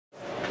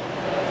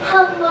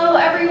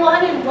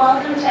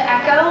Welcome to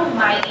ECHO.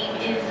 My name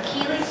is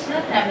Keely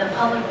Smith and I'm the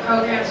Public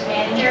Programs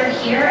Manager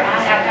here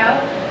at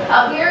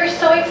ECHO. We are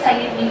so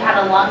excited. We've had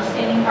a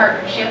long-standing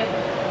partnership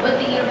with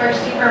the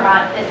University of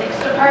Vermont Physics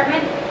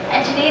Department,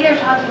 and today they're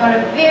talking about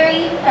a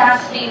very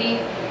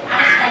fascinating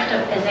aspect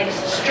of physics,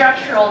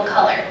 structural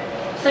color.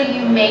 So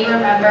you may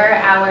remember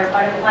our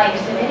butterfly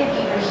exhibit if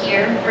you were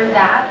here for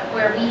that,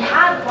 where we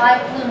had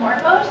live blue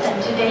morphos, and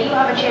today you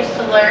have a chance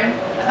to learn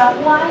about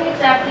why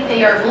exactly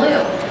they are blue.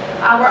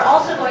 We're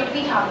also going to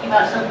be talking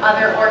about some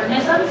other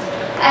organisms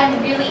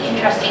and really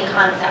interesting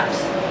concepts.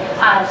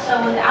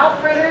 So without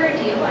further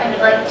ado, I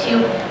would like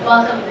to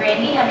welcome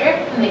Randy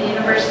Headrick from the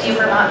University of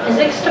Vermont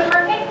Physics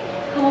Department,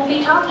 who will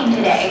be talking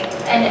today.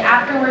 And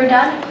after we're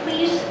done,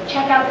 please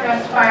check out the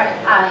rest of our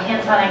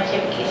hands-on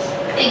activities.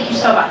 Thank you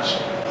so much.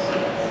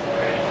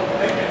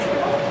 Thank you.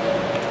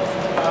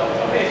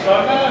 Okay, so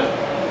I'm going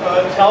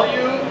to tell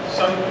you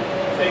some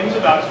things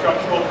about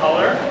structural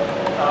color.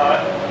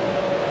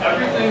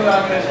 Everything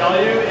that I'm going to tell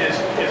you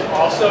is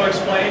also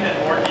explained in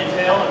more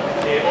detail in the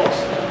tables.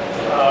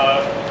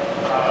 But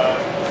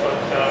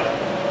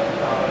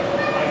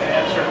I can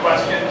answer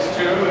questions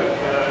too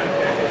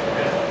if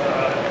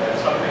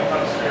something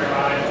comes to your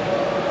mind,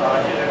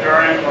 either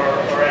during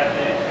or at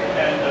the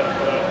end of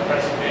the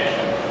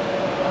presentation.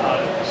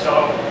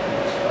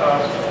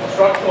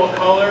 Structural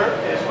color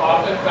is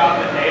often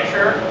found in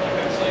nature. You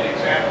can see an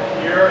example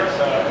here. It's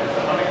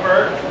a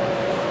hummingbird.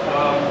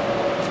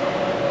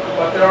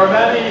 But there are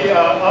many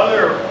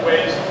other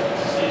ways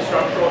to see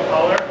structural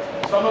color.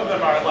 Some of them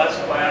are less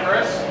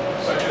glamorous,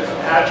 such as a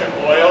patch of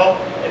oil.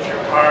 If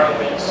your car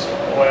leaks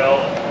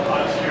oil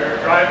onto your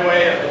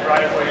driveway, if the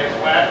driveway is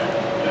wet,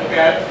 you'll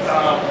get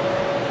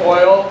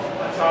oil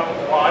on top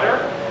of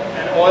water,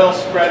 and oil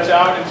spreads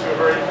out into a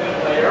very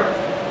thin layer.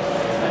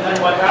 And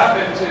then what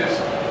happens is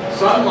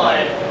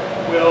sunlight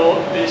will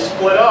be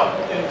split up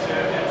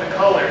into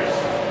colors.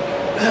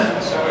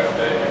 So if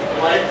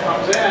the light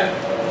comes in,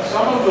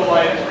 some of the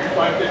light is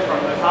reflected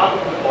from the top of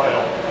the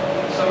oil,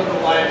 and some of the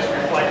light is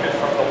reflected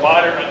from the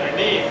water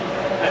underneath.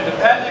 And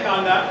depending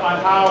on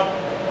how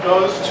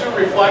those two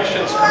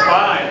reflections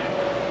combine,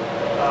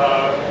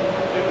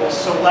 it will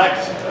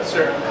select a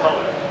certain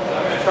color. So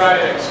I'm going to try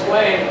to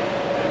explain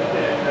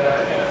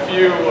in a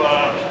few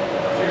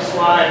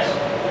slides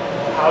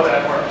how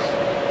that works.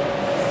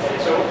 Okay,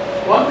 so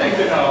one thing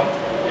to know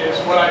is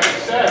what I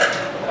just said,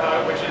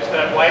 which is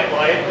that white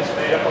light is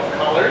made up of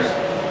colors.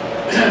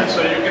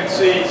 So you can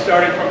see,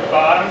 starting from the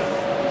bottom,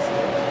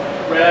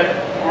 red,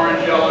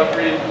 orange, yellow,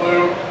 green,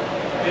 blue,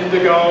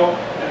 indigo,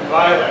 and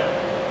violet.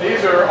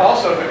 These are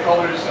also the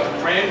colors of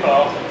the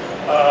rainbow.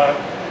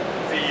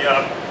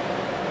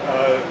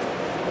 The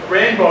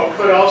rainbow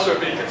could also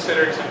be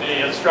considered to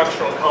be a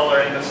structural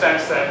color in the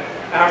sense that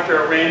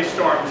after a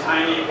rainstorm,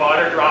 tiny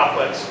water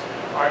droplets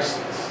are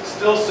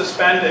still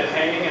suspended,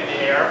 hanging in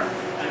the air,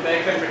 and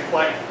they can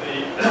reflect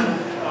the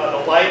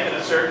light in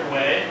a certain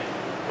way,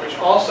 which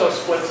also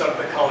splits up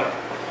the color.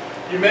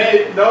 You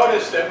may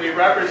notice that we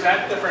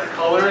represent different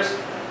colors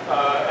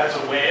as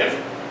a wave,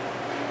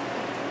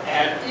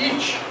 and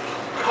each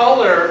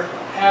color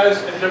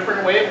has a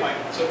different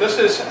wavelength. So this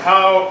is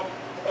how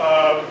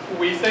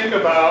we think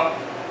about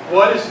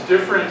what is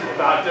different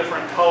about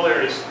different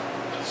colors,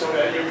 so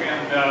that you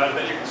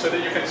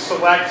can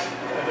select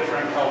a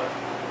different color.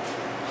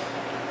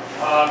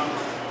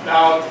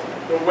 Now,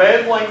 the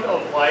wavelength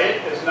of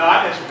light is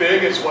not as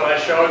big as what I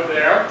showed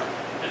there.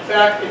 In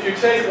fact, if you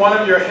take one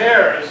of your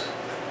hairs,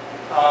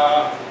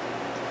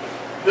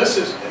 this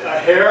is a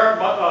hair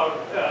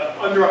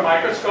under a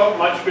microscope,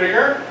 much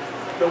bigger.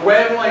 The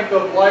wavelength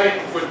of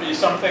light would be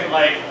something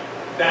like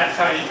that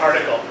tiny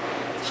particle.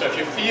 So if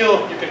you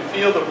can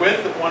feel the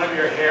width of one of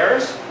your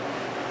hairs,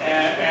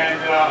 and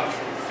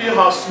feel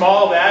how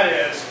small that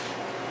is.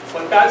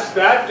 But that's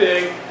that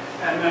big,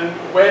 and then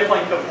the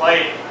wavelength of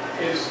light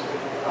is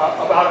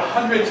about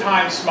 100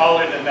 times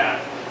smaller than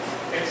that.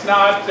 It's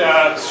not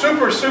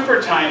super,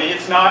 super tiny.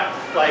 It's not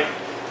like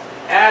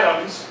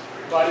atoms,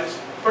 but it's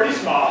pretty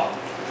small.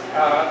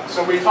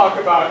 So we talk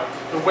about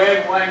the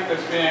wavelength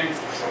as being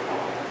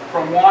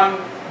from one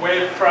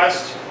wave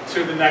crest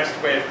to the next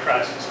wave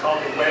crest. It's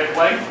called the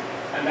wavelength,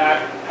 and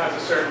that has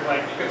a certain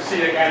length. You can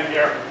see again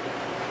here,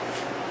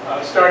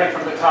 starting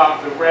from the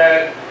top, the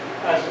red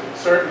has a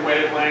certain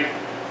wavelength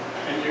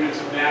in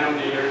units of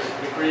nanometers.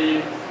 The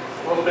green,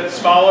 a little bit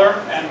smaller,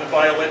 and the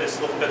violet is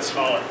a little bit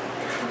smaller.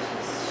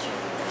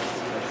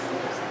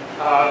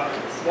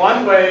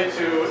 One way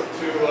to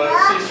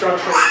see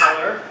structural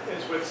color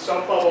is with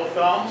soap bubble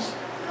films.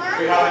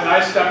 We have a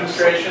nice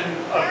demonstration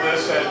of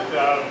this at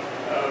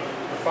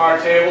the far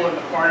table in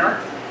the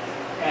corner.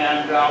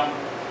 And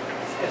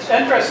it's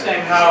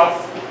interesting how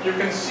you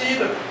can see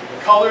the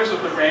colors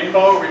of the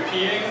rainbow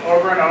repeating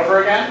over and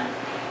over again,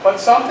 but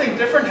something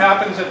different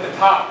happens at the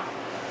top.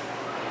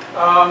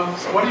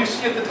 What do you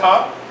see at the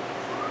top?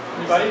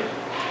 Anybody?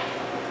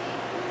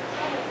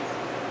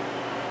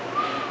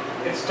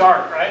 It's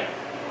dark, right?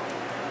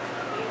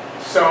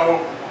 So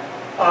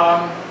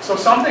So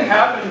something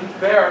happened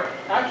there.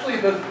 Actually,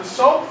 the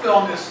soap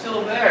film is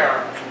still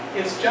there.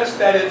 It's just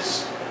that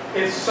it's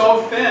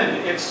so thin,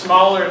 it's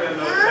smaller than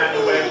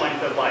the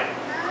wavelength of light.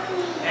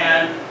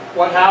 And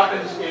what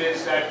happens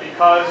is that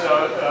because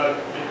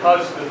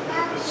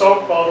the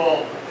soap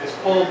bubble is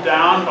pulled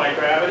down by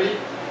gravity,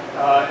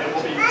 it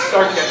will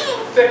start to get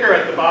thicker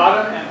at the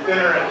bottom and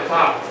thinner at the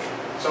top.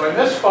 So in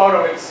this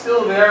photo, it's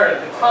still there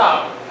at the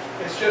top.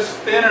 It's just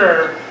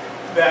thinner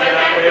than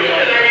that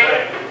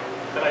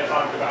wavelength that I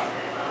talked about.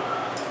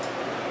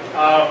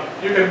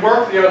 You can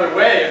work the other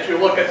way. If you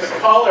look at the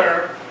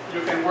color,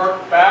 you can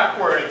work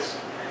backwards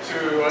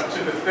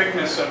to the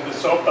thickness of the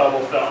soap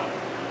bubble film.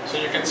 So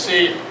you can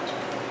see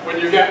when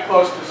you get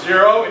close to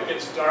 0, it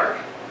gets dark.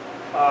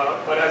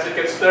 But as it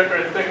gets thicker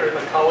and thicker,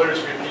 the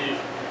colors repeat.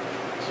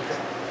 So you can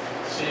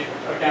see,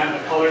 again,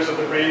 the colors of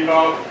the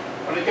rainbow.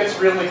 When it gets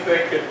really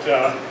thick, it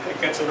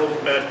gets a little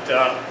bit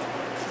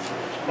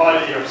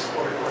muddy or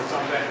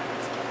something.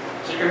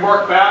 So you can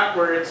work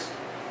backwards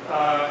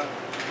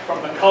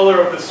from the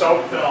color of the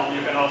soap film.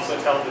 You can also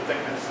tell the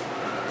thickness.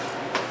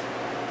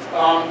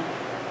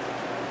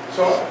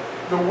 So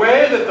the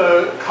way that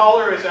the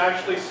color is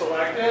actually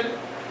selected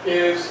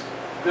is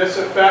this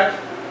effect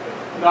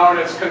known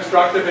as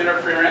constructive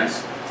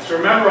interference. So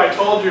remember, I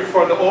told you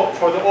for the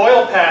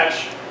oil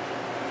patch,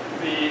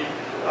 the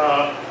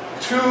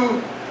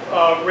two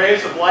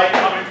rays of light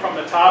coming from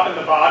the top and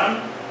the bottom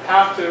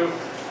have to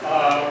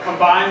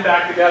combine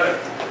back together.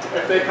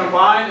 If they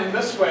combine in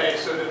this way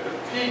so that the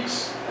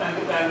peaks and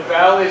the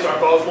valleys are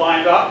both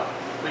lined up,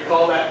 we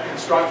call that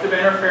constructive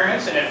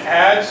interference, and it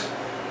adds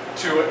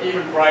to an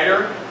even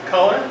brighter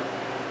color.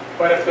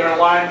 But if they're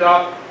lined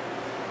up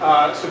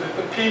so that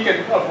the peak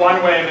of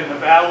one wave and the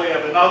valley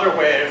of another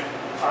wave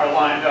are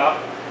lined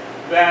up,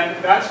 then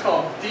that's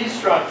called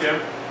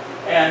destructive,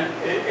 and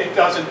it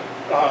doesn't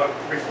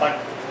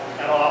reflect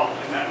at all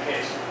in that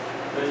case.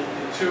 The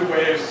two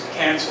waves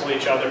cancel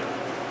each other.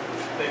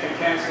 They can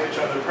cancel each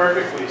other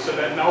perfectly so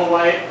that no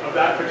light of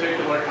that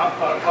particular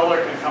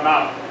color can come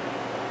out.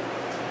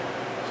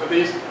 So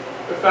these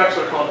effects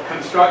are called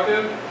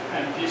constructive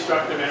and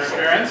destructive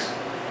interference.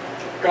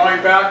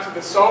 Going back to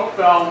the soap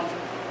film,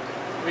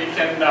 we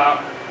can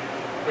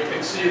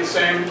see the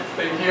same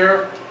thing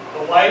here.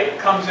 The light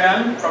comes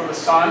in from the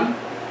sun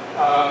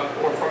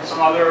or from some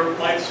other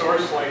light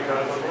source like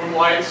the room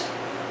lights.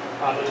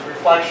 There's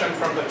reflection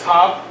from the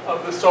top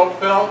of the soap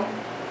film,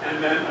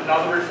 and then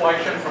another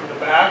reflection from the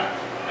back,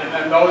 and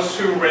then those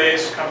two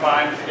rays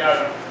combine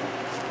together.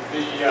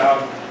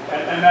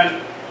 And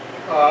then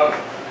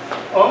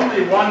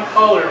only one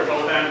color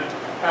will then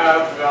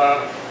have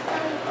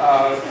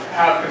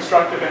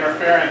constructive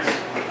interference,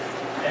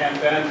 and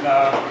then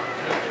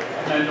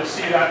you'll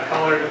see that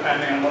color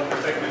depending on what the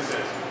thickness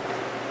is.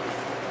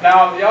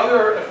 Now the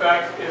other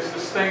effect is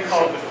this thing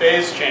called the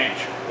phase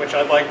change, which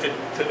I'd like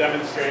to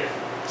demonstrate.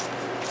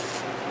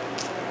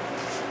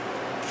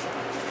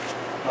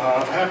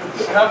 I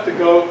have to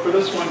go for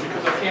this one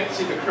because I can't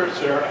see the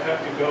cursor. I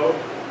have to go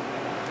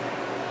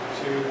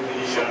to the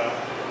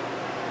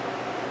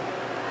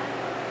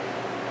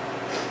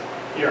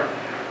here.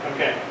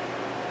 Okay.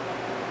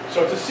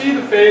 So to see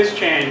the phase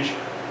change,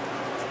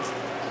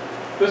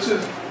 this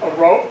is a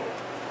rope,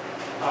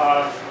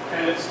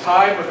 and it's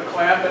tied with a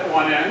clamp at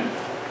one end.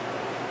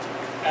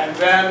 And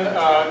then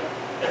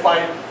if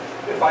I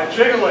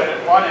jiggle it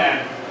at one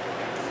end,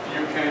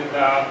 you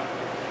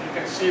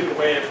can see the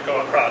wave go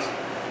across.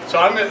 So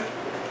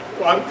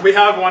we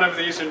have one of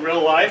these in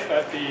real life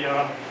at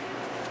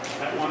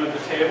one of the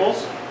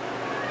tables.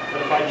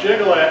 But if I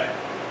jiggle it,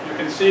 you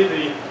can see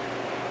the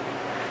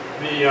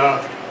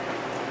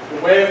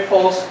wave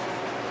pulse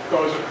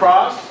goes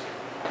across,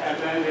 and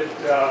then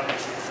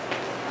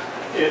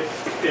it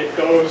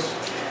goes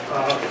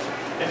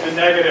into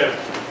negative.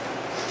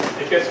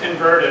 It gets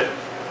inverted.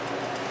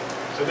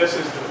 So this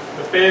is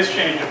the phase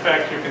change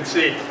effect you can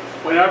see.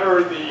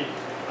 Whenever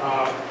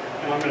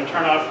and I'm going to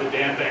turn off the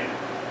damping.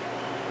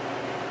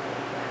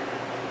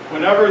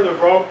 Whenever the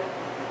rope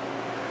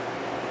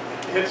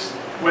hits,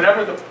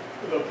 whenever the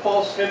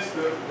pulse hits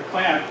the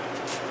clamp,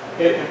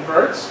 it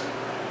inverts,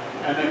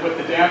 and then with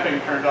the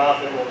damping turned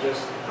off, it will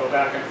just go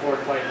back and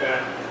forth like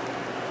that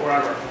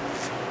forever.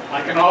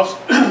 I can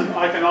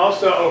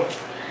also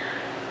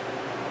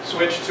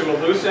switch to a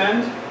loose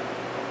end.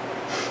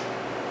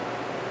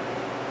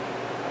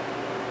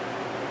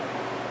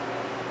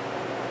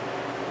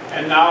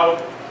 And now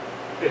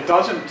it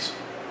doesn't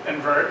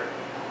invert.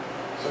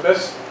 So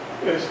this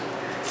is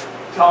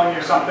telling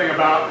you something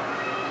about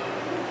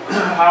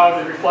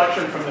how the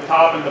reflection from the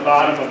top and the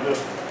bottom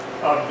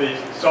of the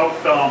soap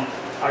film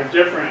are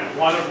different.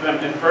 One of them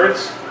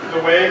inverts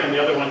the wave and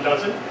the other one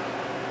doesn't.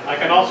 I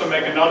can also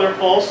make another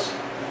pulse,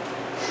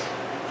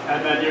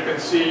 and then you can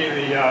see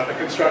the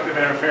constructive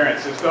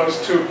interference as those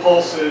two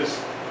pulses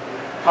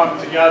come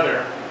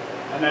together.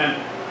 And then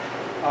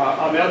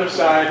on the other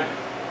side,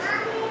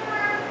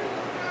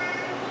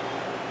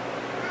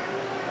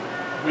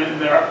 when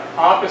they're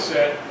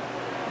opposite,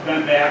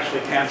 then they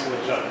actually cancel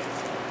each other.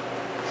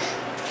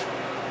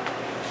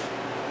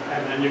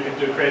 and then you can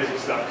do crazy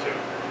stuff too.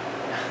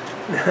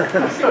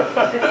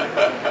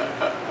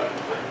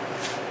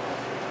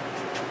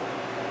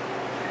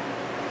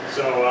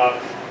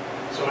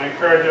 So I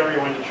encourage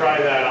everyone to try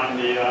that on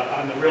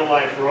the real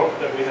life rope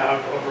that we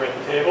have over at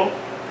the table.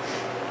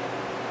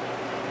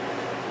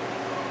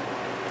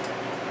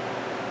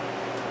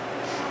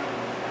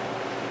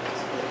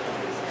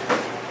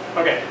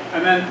 Okay,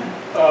 and then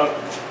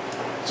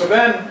so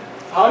then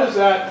how does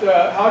that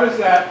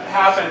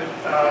happen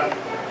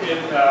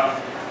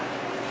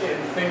in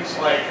things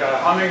like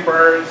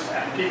hummingbirds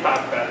and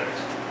peacock feathers?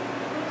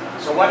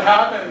 So what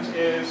happens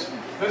is,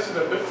 this is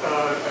a bit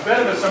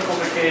of a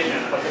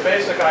simplification, but the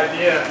basic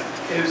idea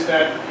is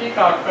that the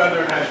peacock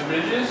feather has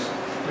ridges,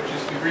 which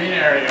is the green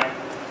area,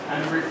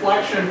 and the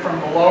reflection from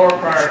the lower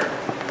part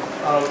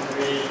of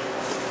the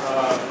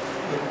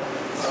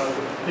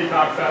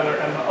peacock feather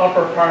and the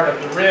upper part of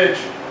the ridge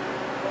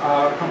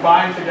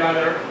combine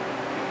together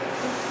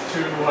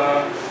to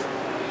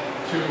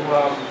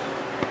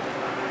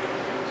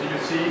so you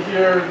see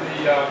here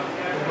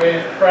the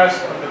wave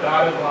crest of the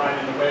dotted line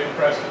and the wave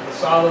crest of the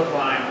solid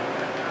line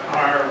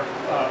are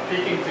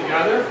peaking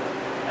together,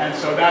 and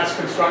so that's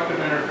constructive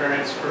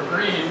interference for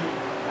green.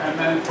 And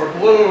then for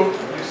blue,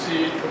 you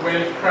see the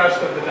wave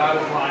crest of the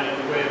dotted line and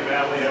the wave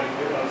valley of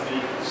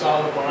the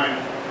solid line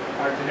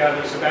are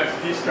together, so that's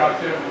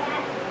destructive.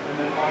 And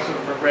then also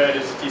for red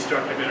is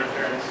destructive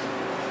interference.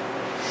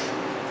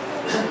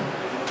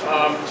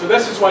 So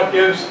this is what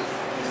gives,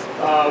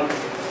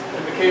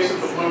 in the case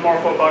of the blue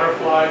morpho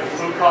butterfly, the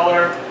blue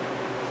color.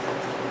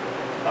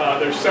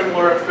 There's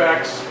similar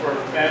effects for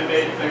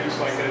man-made things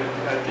like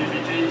a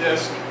DVD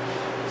disc.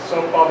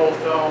 Soap bubble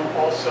film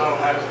also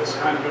has this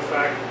kind of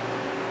effect.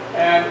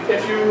 And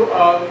if you,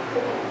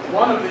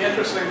 one of the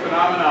interesting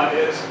phenomena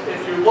is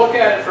if you look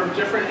at it from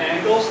different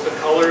angles, the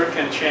color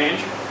can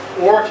change.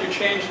 Or if you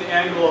change the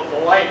angle of the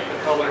light, the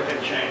color can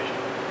change.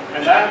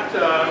 And that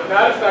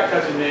effect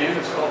has a name.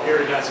 It's called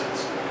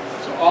iridescence.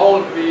 So all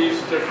of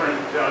these different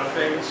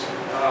things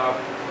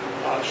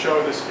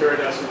show this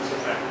iridescence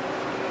effect.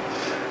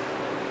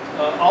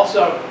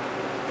 Also,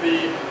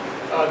 the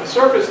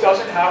surface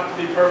doesn't have to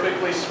be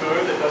perfectly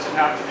smooth. It doesn't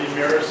have to be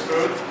mirror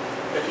smooth.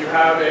 If you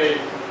have a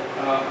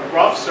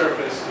rough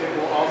surface, it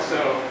will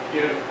also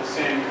give the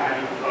same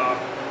kind of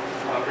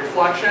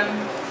reflection.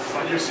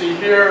 What you see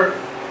here,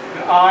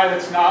 the eye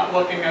that's not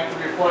looking at the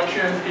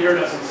reflection here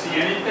doesn't see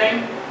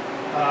anything.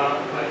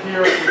 But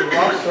here with the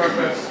rough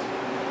surface,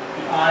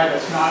 the eye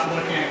that's not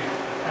looking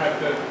at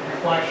the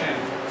reflection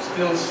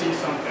still sees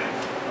something.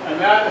 And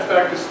that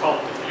effect is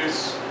called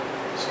diffuse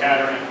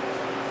scattering.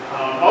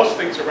 Most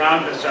things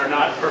around us are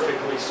not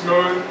perfectly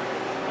smooth,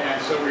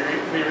 and so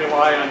we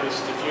rely on this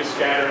diffuse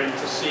scattering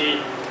to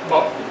see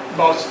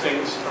most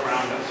things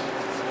around us.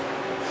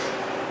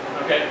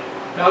 Okay.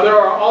 Now there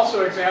are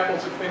also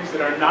examples of things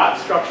that are not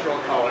structural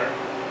color.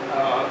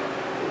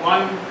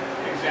 One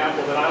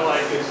example that I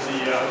like is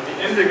the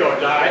indigo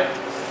dye.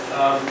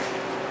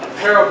 A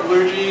pair of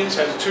blue jeans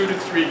has 2 to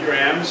 3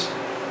 grams,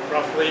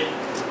 roughly,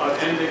 of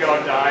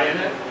indigo dye in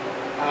it.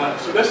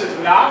 So this is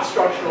not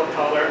structural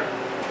color.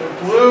 The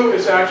blue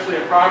is actually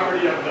a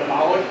property of the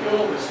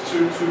molecule, this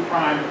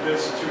 2,2'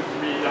 this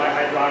 2,3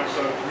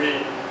 dihydroxo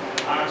 3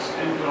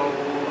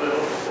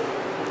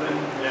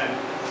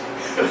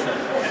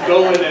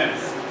 indolinen.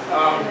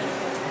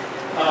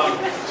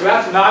 So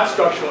that's not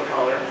structural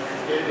color.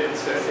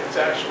 It's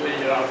actually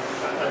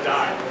a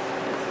dye.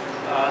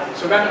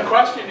 So then the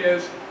question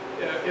is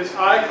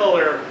eye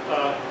color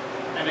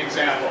an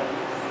example?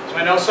 So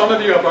I know some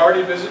of you have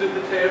already visited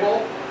the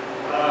table.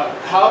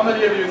 How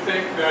many of you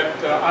think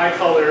that eye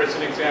color is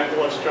an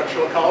example of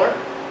structural color?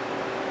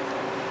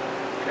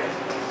 Okay,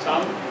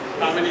 some.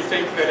 How many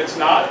think that it's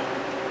not?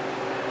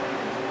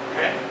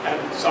 Okay,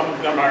 and some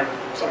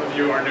of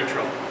you are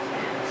neutral.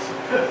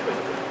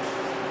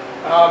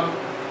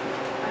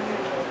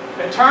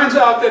 It turns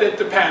out that it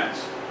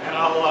depends, and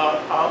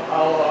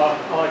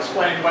I'll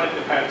explain what it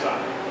depends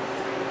on.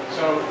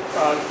 So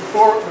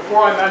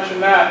before I mention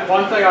that,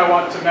 one thing I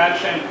want to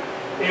mention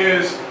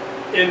is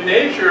in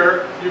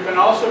nature you can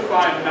also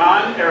find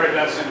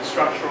non-iridescent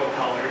structural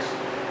colors,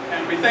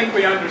 and we think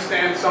we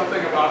understand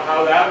something about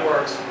how that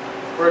works.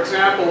 For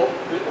example,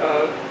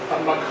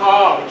 a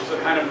macaw, which is a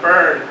kind of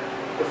bird,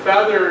 the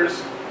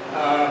feathers,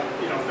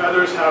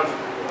 feathers have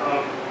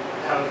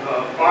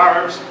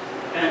barbs,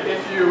 and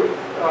if you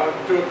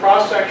do a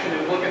cross section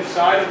and look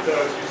inside of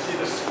those, you see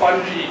the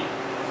spongy,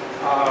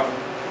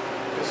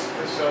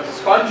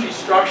 spongy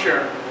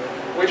structure,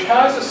 which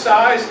has a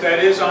size that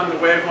is on the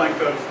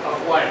wavelength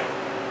of light.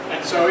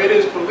 And so it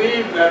is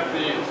believed that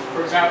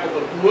for example,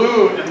 the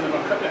blue in the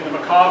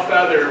macaw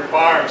feather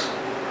barbs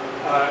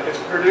is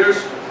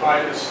produced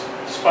by this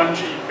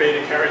spongy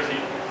beta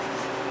carotene.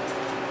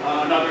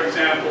 Another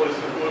example is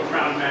the blue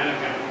crowned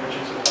manakin, which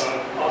is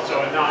also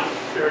a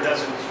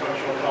non-iridescent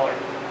structural color.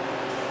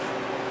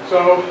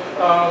 So,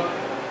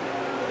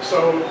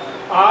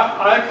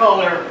 eye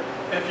color,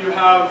 if you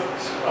have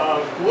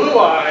blue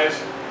eyes,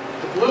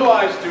 the blue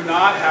eyes do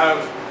not have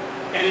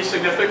any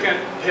significant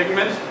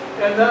pigment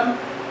in them,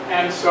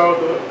 And so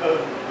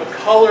the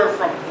color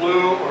from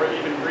blue or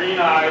even green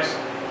eyes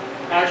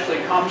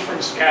actually comes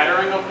from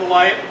scattering of the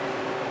light,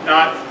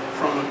 not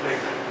from a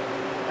pigment.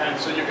 And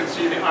so you can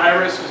see the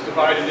iris is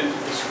divided into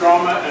the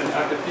stroma and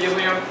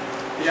epithelium.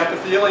 The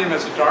epithelium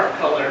is a dark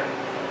color.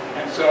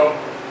 And so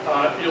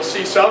you'll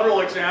see several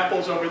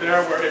examples over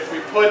there where if we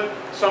put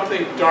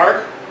something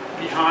dark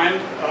behind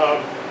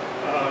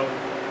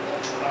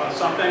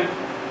something,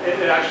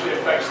 it actually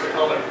affects the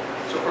color.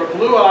 So for a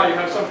blue eye, you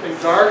have something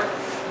dark,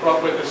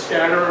 but with a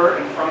scatterer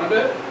in front of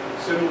it,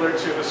 similar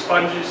to the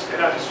spongy, it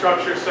has a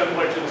structure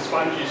similar to the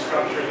spongy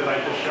structure that I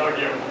just showed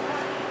you.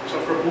 So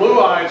for blue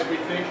eyes, we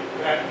think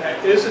that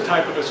that is a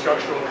type of a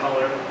structural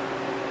color.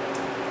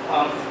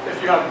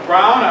 If you have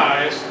brown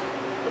eyes,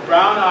 the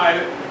brown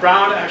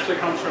actually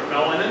comes from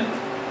melanin,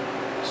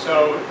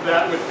 so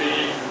that would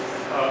be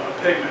a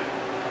pigment.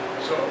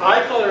 So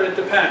eye color, it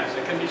depends.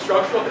 It can be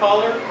structural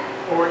color,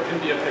 or it can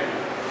be a pigment.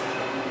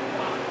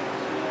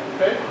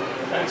 Okay,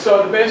 and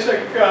so the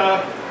basic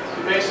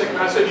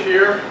message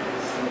here,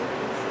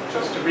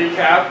 just to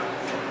recap,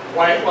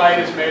 white light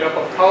is made up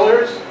of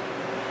colors,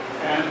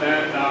 and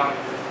then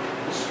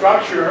the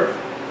structure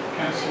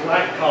can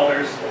select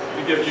colors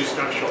to give you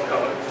structural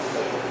color.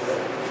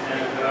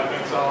 And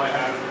that's all I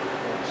have.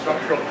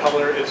 Structural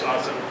color is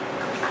awesome.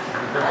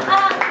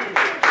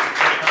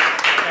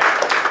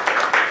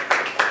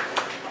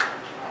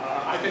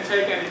 I can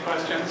take any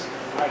questions.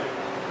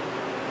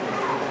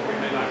 We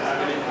may not have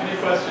any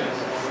questions.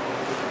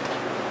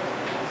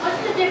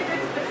 What's the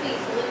difference between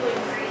blue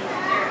and green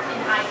in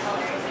eye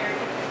color? Is there a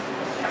difference in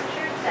the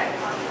structure that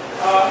causes?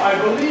 I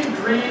believe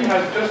green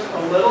has just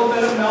a little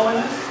bit of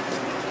melanin,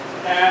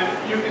 and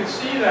you can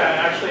see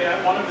that actually at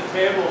one of the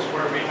tables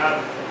where we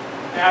have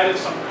added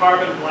some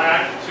carbon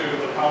black to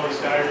the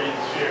polystyrene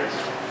spheres.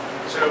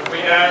 So if we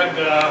add,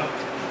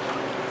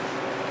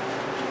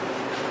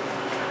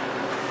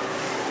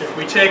 if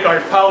we take our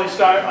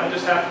polystyrene, I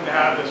just happen to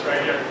have this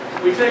right here.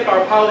 We take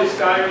our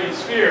polystyrene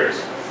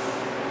spheres,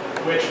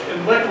 which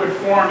in liquid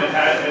form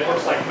it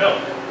looks like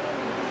milk,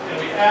 and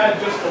we add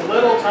just a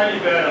little tiny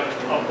bit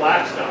of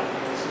black stuff.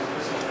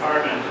 This is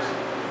carbon, just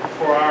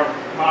for our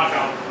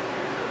mock-up.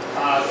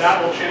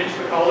 That will change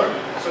the color.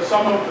 So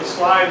some of the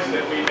slides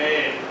that we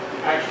made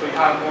actually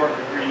have more of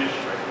a greenish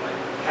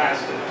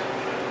cast in it.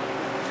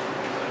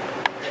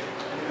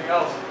 Anything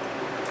else?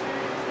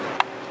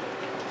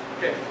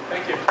 Okay,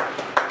 thank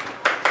you.